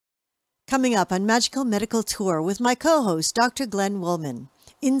Coming up on Magical Medical Tour with my co-host, Dr. Glenn Woolman.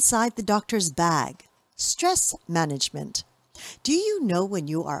 Inside the doctor's bag, stress management. Do you know when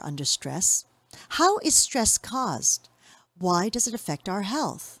you are under stress? How is stress caused? Why does it affect our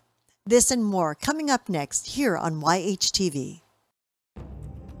health? This and more coming up next here on YHTV.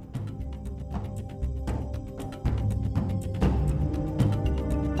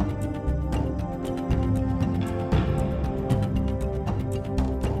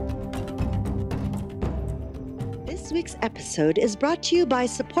 This week's episode is brought to you by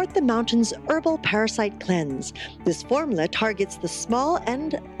Support the Mountains Herbal Parasite Cleanse. This formula targets the small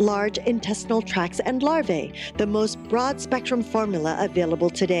and large intestinal tracts and larvae, the most broad-spectrum formula available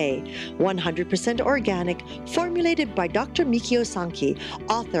today. 100% organic, formulated by Dr. Mikio Sankey,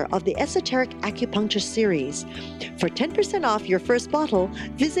 author of the Esoteric Acupuncture series. For 10% off your first bottle,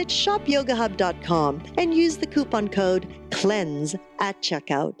 visit shopyogahub.com and use the coupon code CLEANSE at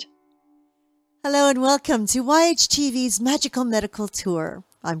checkout. Hello and welcome to YHTV's Magical Medical Tour.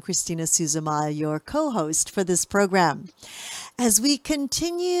 I'm Christina Suzuma, your co-host for this program. As we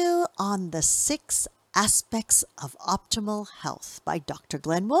continue on the 6 aspects of optimal health by Dr.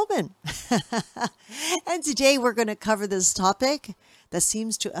 Glenn Woolman. And today we're going to cover this topic that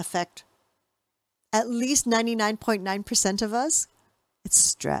seems to affect at least 99.9% of us. It's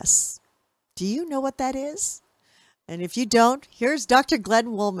stress. Do you know what that is? And if you don't, here's Dr.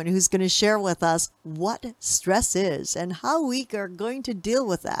 Glenn Woolman, who's going to share with us what stress is and how we are going to deal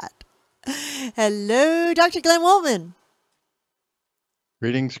with that. Hello, Dr. Glenn Woolman.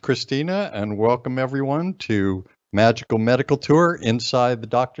 Greetings, Christina, and welcome everyone to Magical Medical Tour Inside the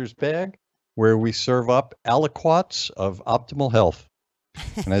Doctor's Bag, where we serve up aliquots of optimal health.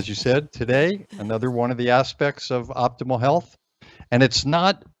 And as you said, today, another one of the aspects of optimal health, and it's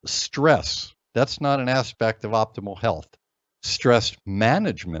not stress. That's not an aspect of optimal health. Stress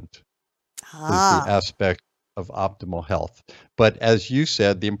management is the aspect of optimal health. But as you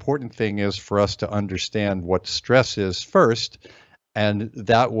said, the important thing is for us to understand what stress is first, and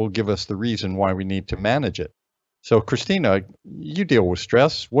that will give us the reason why we need to manage it. So, Christina, you deal with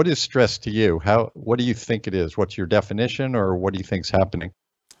stress. What is stress to you? What do you think it is? What's your definition, or what do you think's happening?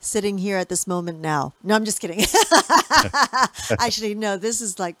 Sitting here at this moment now. No, I'm just kidding. Actually, no, this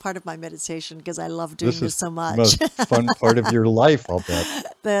is like part of my meditation because I love doing this so much. This is the most fun part of your life, I'll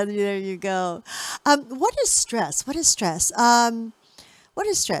bet. There you go. What is stress? What is stress? What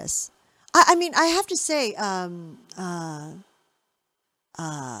is stress? I mean, I have to say,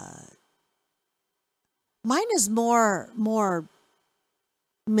 mine is more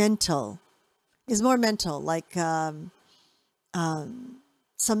mental. Is more mental. Like,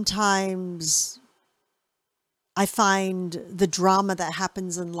 sometimes I find the drama that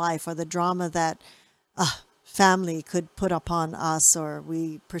happens in life or the drama that family could put upon us or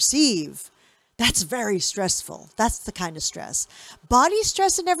we perceive, that's very stressful. That's the kind of stress. Body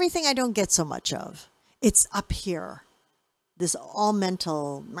stress and everything I don't get so much of. It's up here. This all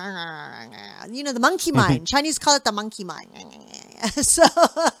mental, the monkey mind. Chinese call it the monkey mind. So...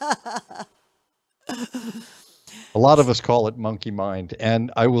 A lot of us call it monkey mind.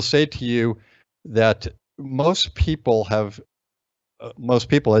 And I will say to you that most people, as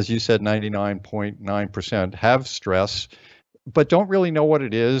you said, 99.9% have stress, but don't really know what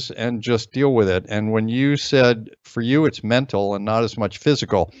it is and just deal with it. And when you said for you it's mental and not as much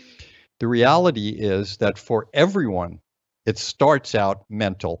physical, the reality is that for everyone, it starts out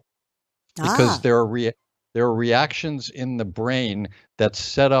mental because there are reactions in the brain that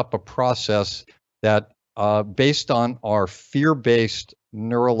set up a process that based on our fear-based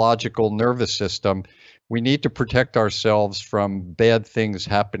neurological nervous system, we need to protect ourselves from bad things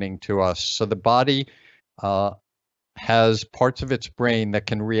happening to us. So the body has parts of its brain that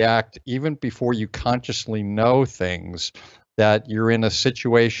can react even before you consciously know things, that you're in a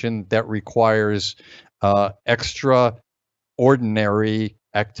situation that requires extraordinary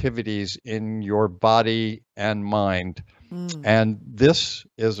activities in your body and mind. And this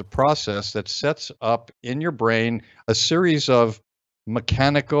is a process that sets up in your brain a series of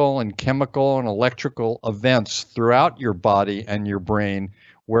mechanical and chemical and electrical events throughout your body and your brain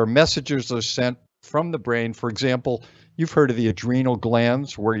where messages are sent from the brain. For example, you've heard of the adrenal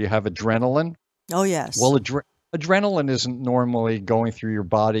glands where you have adrenaline. Oh, yes. Well, adrenaline isn't normally going through your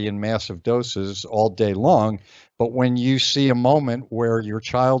body in massive doses all day long. But when you see a moment where your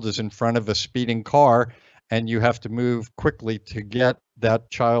child is in front of a speeding car and you have to move quickly to get that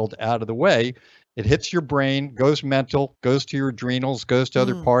child out of the way, it hits your brain, goes mental, goes to your adrenals, goes to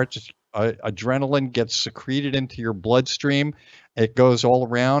other parts. adrenaline gets secreted into your bloodstream. It goes all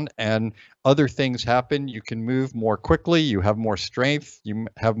around, and other things happen. You can move more quickly. You have more strength. You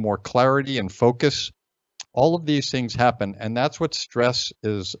have more clarity and focus. All of these things happen, and that's what stress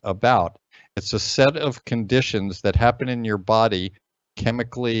is about. It's a set of conditions that happen in your body,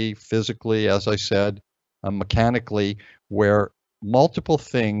 chemically, physically, as I said, mechanically, where multiple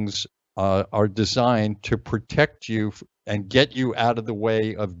things are designed to protect you and get you out of the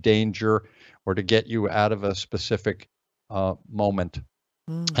way of danger, or to get you out of a specific moment.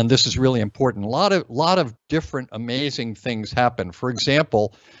 And this is really important. A lot of different amazing things happen. For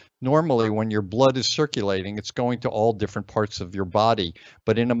example, normally when your blood is circulating, it's going to all different parts of your body.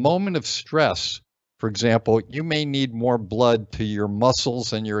 But in a moment of stress, for example, you may need more blood to your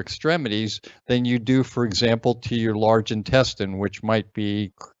muscles and your extremities than you do, for example, to your large intestine, which might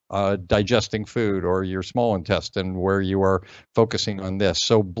be digesting food, or your small intestine, where you are focusing on this.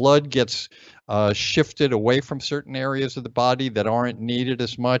 So blood gets shifted away from certain areas of the body that aren't needed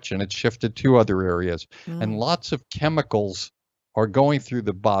as much, and it's shifted to other areas. And lots of chemicals are going through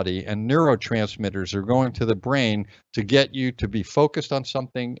the body, and neurotransmitters are going to the brain to get you to be focused on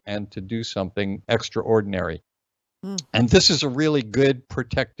something and to do something extraordinary. And this is a really good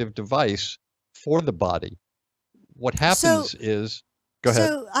protective device for the body. What happens is, go ahead.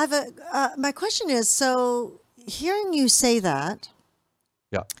 So my question is, so hearing you say that,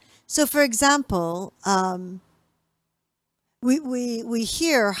 Yeah. So for example, we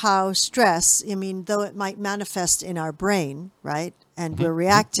hear how stress, I mean, though it might manifest in our brain, right, and we're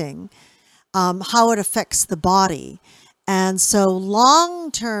reacting, how it affects the body. And so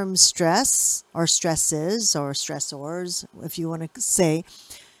long-term stress, or stresses, or stressors, if you want to say,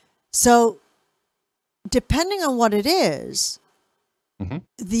 so depending on what it is,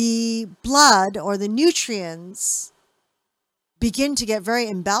 the blood or the nutrients begin to get very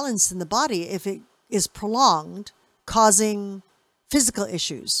imbalanced in the body if it is prolonged, causing physical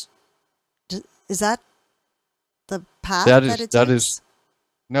issues. Is that the path that it takes?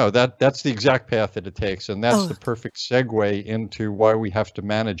 That's the exact path that it takes, and that's the perfect segue into why we have to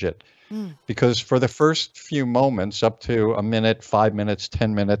manage it. Because for the first few moments, up to a minute, 5 minutes,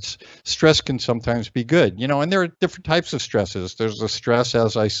 10 minutes, stress can sometimes be good. And there are different types of stresses. There's the stress,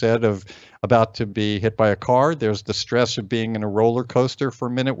 as I said, of about to be hit by a car. There's the stress of being in a roller coaster for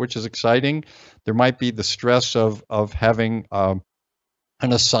a minute, which is exciting. There might be the stress of having an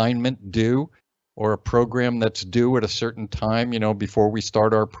assignment due, or a program that's due at a certain time, before we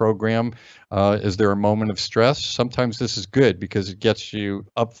start our program. Is there a moment of stress? Sometimes this is good because it gets you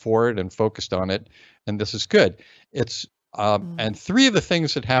up for it and focused on it, and this is good. It's and three of the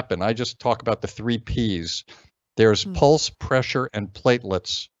things that happen, I just talk about the 3 Ps. There's pulse, pressure, and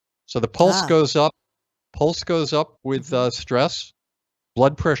platelets. So the pulse goes up. Pulse goes up with stress.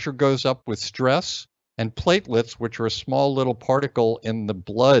 Blood pressure goes up with stress. And platelets, which are a small little particle in the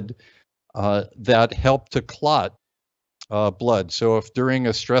blood that help to clot blood. So if during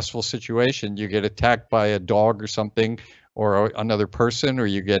a stressful situation you get attacked by a dog or something, or another person, or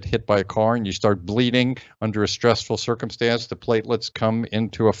you get hit by a car and you start bleeding under a stressful circumstance, the platelets come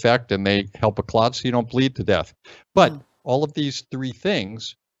into effect and they help a clot so you don't bleed to death. But all of these 3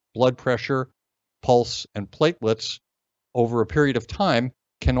 things, blood pressure, pulse, and platelets, over a period of time,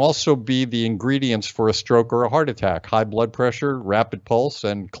 can also be the ingredients for a stroke or a heart attack. High blood pressure, rapid pulse,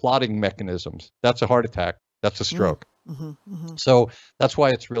 and clotting mechanisms. That's a heart attack. That's a stroke. So that's why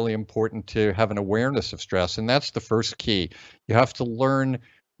it's really important to have an awareness of stress. And that's the first key. You have to learn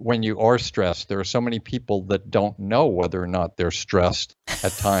when you are stressed. There are so many people that don't know whether or not they're stressed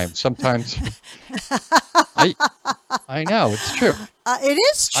at times. Sometimes I know, it's true. It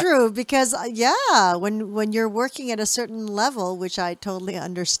is true because, when you're working at a certain level, which I totally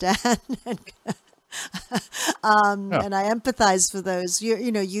understand, and I empathize for those,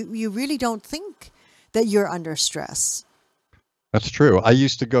 you really don't think that you're under stress. That's true. I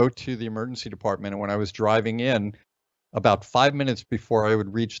used to go to the emergency department, and when I was driving in, about 5 minutes before I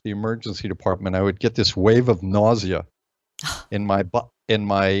would reach the emergency department, I would get this wave of nausea in my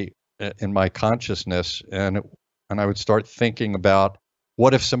consciousness, and I would start thinking about,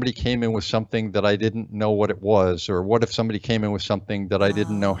 what if somebody came in with something that I didn't know what it was, or what if somebody came in with something that I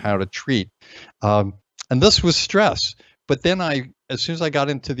didn't know how to treat? And this was stress. But then as soon as I got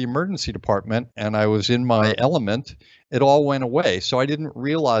into the emergency department and I was in my element, it all went away. So I didn't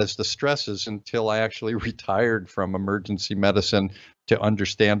realize the stresses until I actually retired from emergency medicine to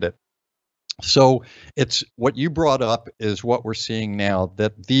understand it. So it's what you brought up is what we're seeing now,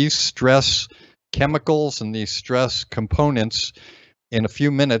 that these stress chemicals and these stress components in a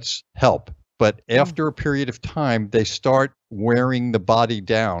few minutes help. but after a period of time, they start wearing the body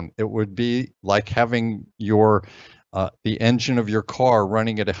down. It would be like having your the engine of your car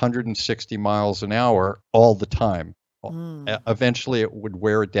running at 160 miles an hour all the time. Eventually, it would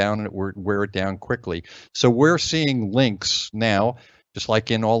wear it down, and it would wear it down quickly. So we're seeing links now, just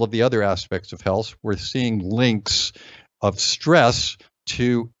like in all of the other aspects of health, we're seeing links of stress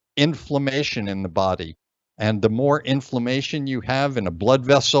to inflammation in the body. And the more inflammation you have in a blood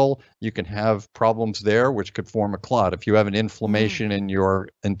vessel, you can have problems there, which could form a clot. If you have an inflammation in your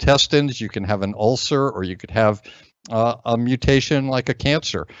intestines, you can have an ulcer, or you could have a mutation like a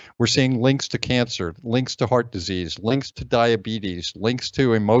cancer. We're seeing links to cancer, links to heart disease, links to diabetes, links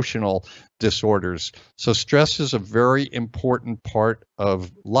to emotional disorders. So stress is a very important part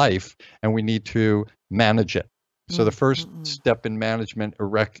of life, and we need to manage it. So the first step in management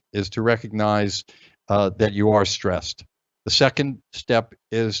is to recognize that you are stressed. The second step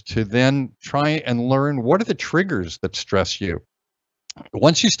is to then try and learn what are the triggers that stress you.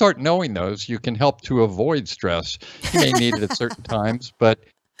 Once you start knowing those, you can help to avoid stress. You may need it at certain times, but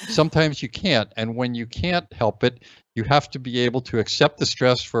sometimes you can't. And when you can't help it, you have to be able to accept the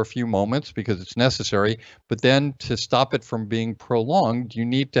stress for a few moments because it's necessary. But then to stop it from being prolonged, you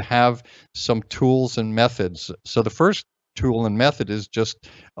need to have some tools and methods. So the first tool and method is just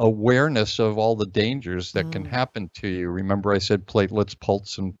awareness of all the dangers that can happen to you. Remember, I said platelets,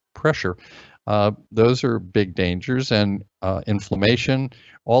 pulse, and pressure. Those are big dangers, and inflammation,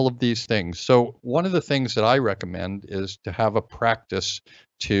 all of these things. So one of the things that I recommend is to have a practice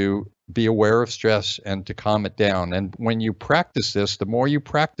to be aware of stress and to calm it down. And when you practice this, the more you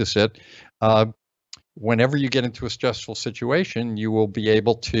practice it, whenever you get into a stressful situation, you will be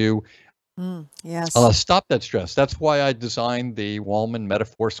able to stop that stress. That's why I designed the Wallman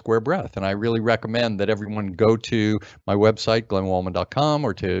Metaphor Square Breath. And I really recommend that everyone go to my website, glennwallman.com,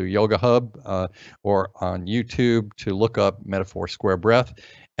 or to Yoga Hub or on YouTube to look up Metaphor Square Breath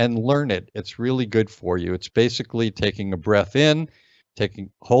and learn it. It's really good for you. It's basically taking a breath in,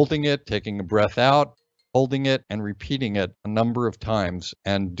 holding it, taking a breath out, holding it, and repeating it a number of times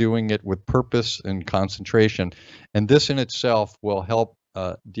and doing it with purpose and concentration. And this in itself will help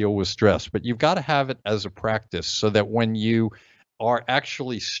deal with stress, but you've got to have it as a practice so that when you are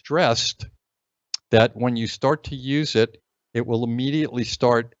actually stressed, that when you start to use it, it will immediately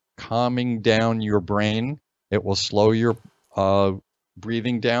start calming down your brain. It will slow your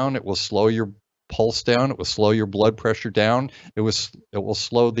breathing down. It will slow your pulse down. It will slow your blood pressure down. It will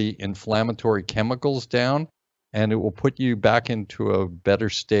slow the inflammatory chemicals down. And it will put you back into a better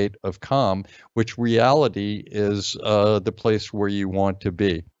state of calm, which reality is the place where you want to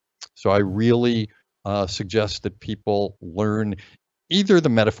be. So I really suggest that people learn either the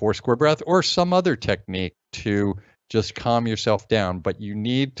Metaphor Square Breath or some other technique to just calm yourself down. But you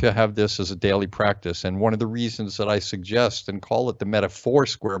need to have this as a daily practice. And one of the reasons that I suggest and call it the Metaphor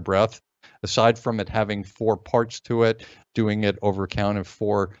Square Breath, aside from it having 4 parts to it, doing it over a count of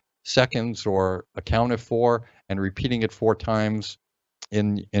 4 seconds or a count of 4 and repeating it 4 times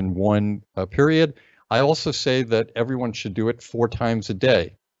in one period. I also say that everyone should do it 4 times a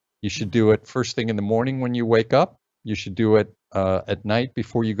day. You should do it first thing in the morning when you wake up. You should do it at night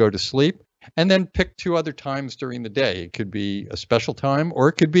before you go to sleep, and then pick 2 other times during the day. It could be a special time, or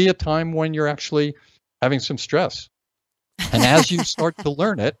it could be a time when you're actually having some stress. And as you start to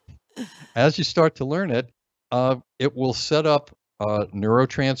learn it, it will set up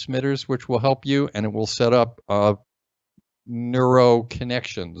neurotransmitters, which will help you, and it will set up neural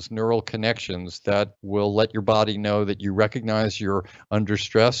connections that will let your body know that you recognize you're under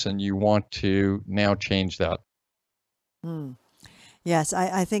stress and you want to now change that. Yes,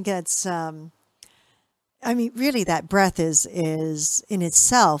 I think it's, really that breath is in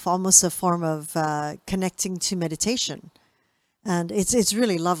itself almost a form of connecting to meditation. And it's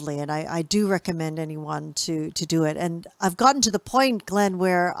really lovely, and I do recommend anyone to do it. And I've gotten to the point, Glenn,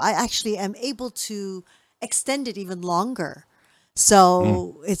 where I actually am able to extend it even longer.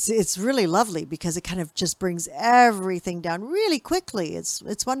 So it's really lovely because it kind of just brings everything down really quickly. It's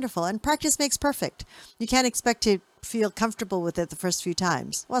wonderful, and practice makes perfect. You can't expect to feel comfortable with it the first few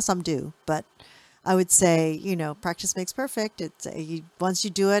times. Well, some do, but I would say practice makes perfect. Once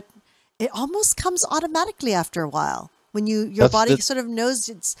you do it, it almost comes automatically after a while. When your body sort of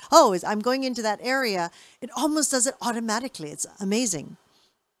knows I'm going into that area, it almost does it automatically. It's amazing.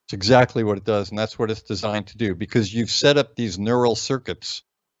 It's exactly what it does, and that's what it's designed to do, because you've set up these neural circuits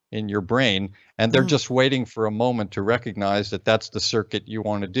in your brain, and they're just waiting for a moment to recognize that that's the circuit you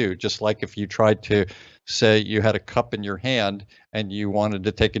want to do. Just like if you tried to say you had a cup in your hand and you wanted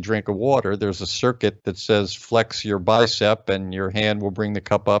to take a drink of water, there's a circuit that says flex your bicep and your hand will bring the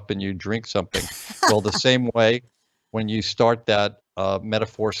cup up and you drink something. Well, the same way, when you start that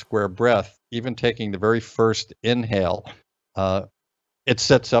metaphor square breath, even taking the very first inhale, it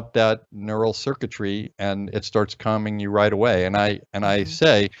sets up that neural circuitry and it starts calming you right away. And I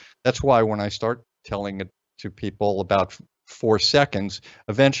say that's why when I start telling it to people about 4 seconds,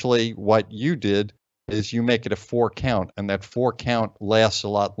 eventually what you did is you make it a 4 count, and that 4 count lasts a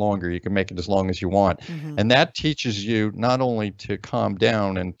lot longer. You can make it as long as you want. And that teaches you not only to calm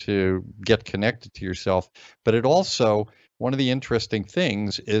down and to get connected to yourself, but it also, one of the interesting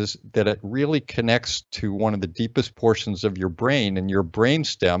things is that it really connects to one of the deepest portions of your brain and your brain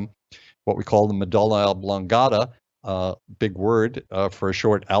stem, what we call the medulla oblongata, big word for a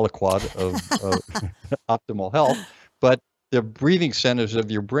short aliquot of optimal health, but the breathing centers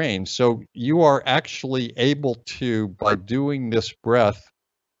of your brain. So you are actually able to, by doing this breath,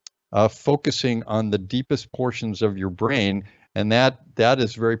 focusing on the deepest portions of your brain, and that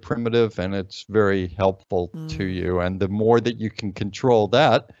is very primitive and it's very helpful to you. And the more that you can control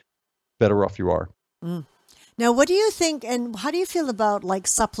that, better off you are. Now, what do you think, and how do you feel about like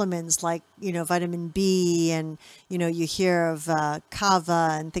supplements like, vitamin B and, you hear of kava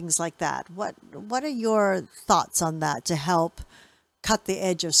and things like that? What are your thoughts on that to help cut the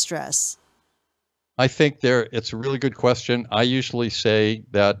edge of stress? I think it's a really good question. I usually say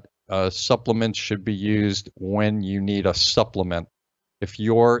that supplements should be used when you need a supplement. If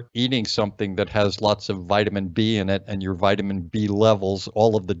you're eating something that has lots of vitamin B in it and your vitamin B levels,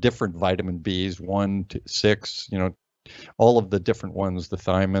 all of the different vitamin Bs, 1 to 6, all of the different ones, the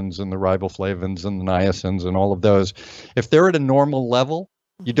thiamines and the riboflavins and the niacins and all of those, if they're at a normal level,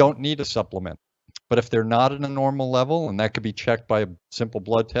 you don't need a supplement. But if they're not at a normal level, and that could be checked by a simple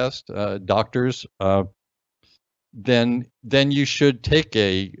blood test, doctors, then you should take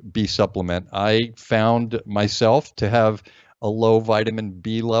a B supplement. I found myself to have a low vitamin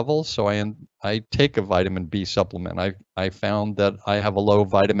B level, so I take a vitamin B supplement. I found that I have a low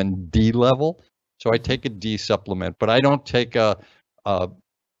vitamin D level, so I take a D supplement. But I don't take a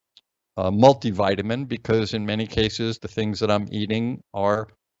multivitamin, because in many cases the things that I'm eating are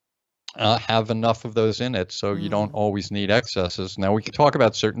have enough of those in it, so you don't always need excesses. Now, we can talk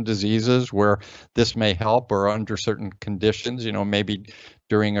about certain diseases where this may help, or under certain conditions, maybe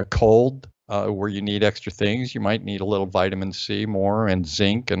during a cold where you need extra things, you might need a little vitamin C more and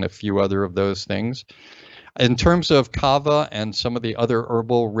zinc and a few other of those things. In terms of kava and some of the other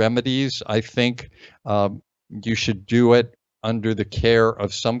herbal remedies, I think you should do it under the care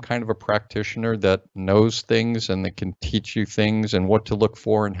of some kind of a practitioner that knows things and that can teach you things and what to look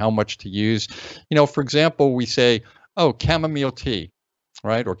for and how much to use. For example, we say, oh, chamomile tea,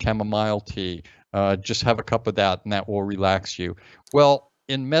 right? Or chamomile tea. Just have a cup of that and that will relax you. Well,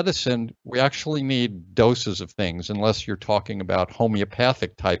 in medicine, we actually need doses of things, unless you're talking about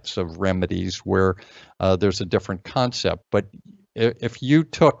homeopathic types of remedies where there's a different concept. But if you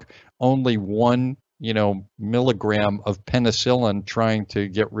took only 1 milligram of penicillin trying to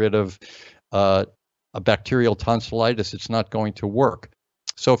get rid of a bacterial tonsillitis, it's not going to work.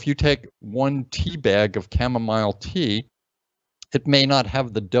 So if you take 1 tea bag of chamomile tea, it may not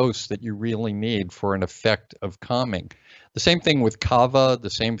have the dose that you really need for an effect of calming. The same thing with kava, the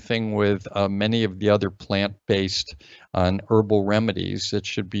same thing with many of the other plant-based and herbal remedies. It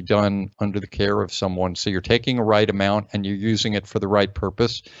should be done under the care of someone. So you're taking a right amount and you're using it for the right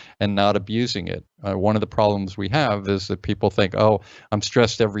purpose and not abusing it. One of the problems we have is that people think, oh, I'm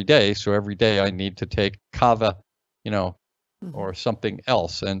stressed every day, so every day I need to take kava, or something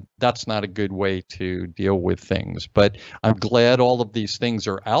else. And that's not a good way to deal with things. But I'm glad all of these things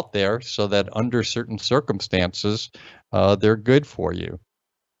are out there so that under certain circumstances, they're good for you.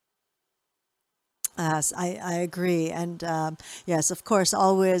 Yes, I agree. And yes, of course,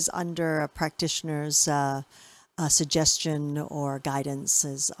 always under a practitioner's suggestion or guidance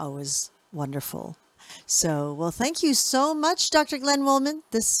is always wonderful. So, well, thank you so much, Dr. Glenn Woolman.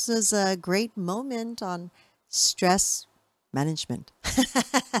 This was a great moment on stress management.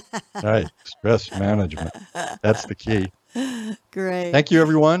 Right. Stress management. That's the key. Great. Thank you,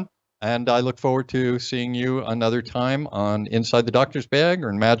 everyone. And I look forward to seeing you another time on Inside the Doctor's Bag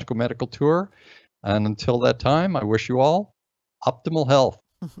or Magical Medical Tour. And until that time, I wish you all optimal health.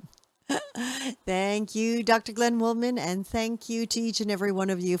 Thank you, Dr. Glenn Woolman, and thank you to each and every one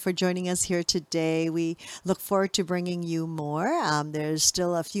of you for joining us here today. We look forward to bringing you more. There's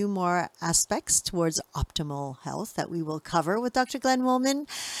still a few more aspects towards optimal health that we will cover with Dr. Glenn Woolman.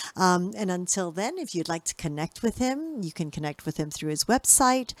 And until then, if you'd like to connect with him, you can connect with him through his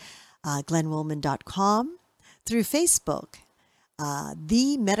website, glennwoolman.com, through Facebook,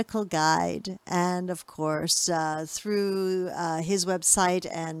 The Medical Guide, and of course through his website,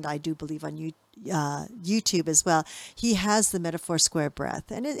 and I do believe on YouTube as well. He has the Metaphor Square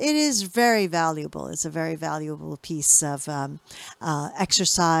Breath, and it is very valuable. It's a very valuable piece of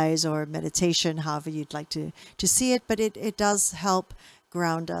exercise or meditation, however you'd like to see it, but it does help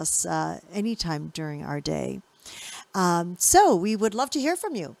ground us anytime during our day. So we would love to hear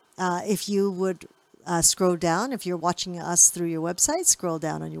from you. If you would scroll down, if you're watching us through your website, scroll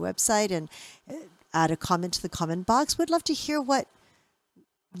down on your website and add a comment to the comment box. We'd love to hear what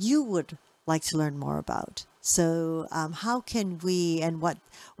you would like to learn more about. So how can we, and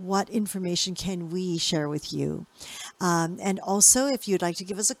what information can we share with you? And also, if you'd like to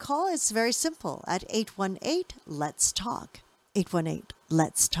give us a call, it's very simple at 818-LETS-TALK.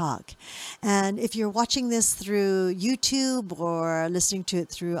 818-LETS-TALK. And if you're watching this through YouTube or listening to it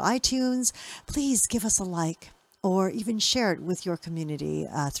through iTunes, please give us a like or even share it with your community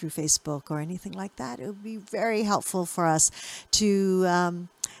through Facebook or anything like that. It would be very helpful for us to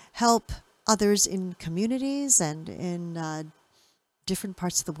help others in communities and in different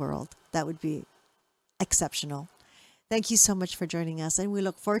parts of the world. That would be exceptional. Thank you so much for joining us, and we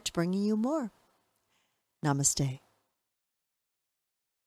look forward to bringing you more. Namaste.